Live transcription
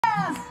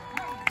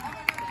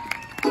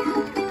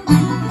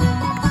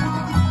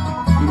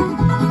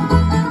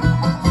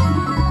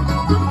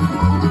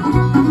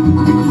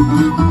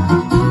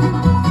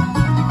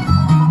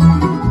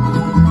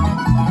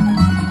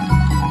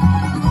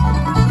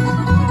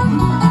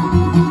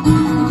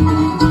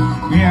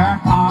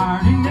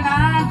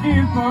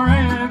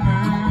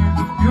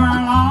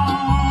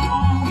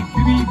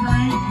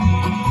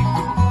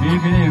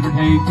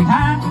Take the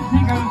time to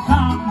think of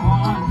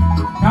someone,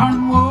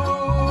 darling,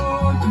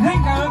 would you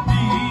think of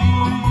me?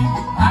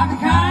 I've been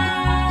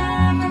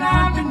kind and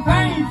I've been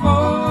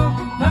faithful,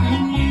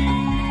 loving you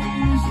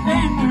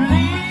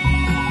tenderly.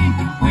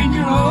 When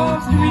you're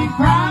close to me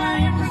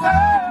crying for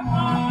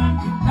someone,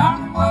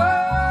 darling,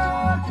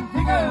 would you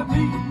think of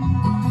me?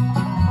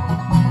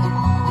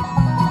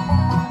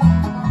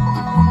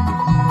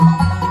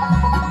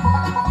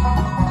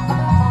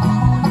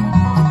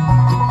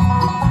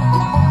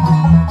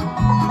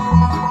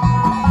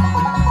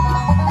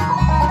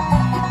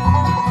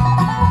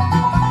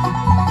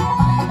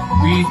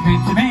 We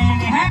spent so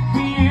many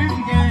happy years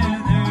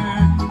together.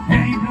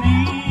 Can you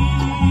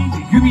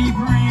please, you be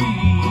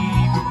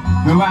free?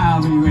 So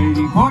I'll be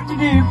waiting for you,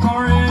 dear,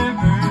 forever.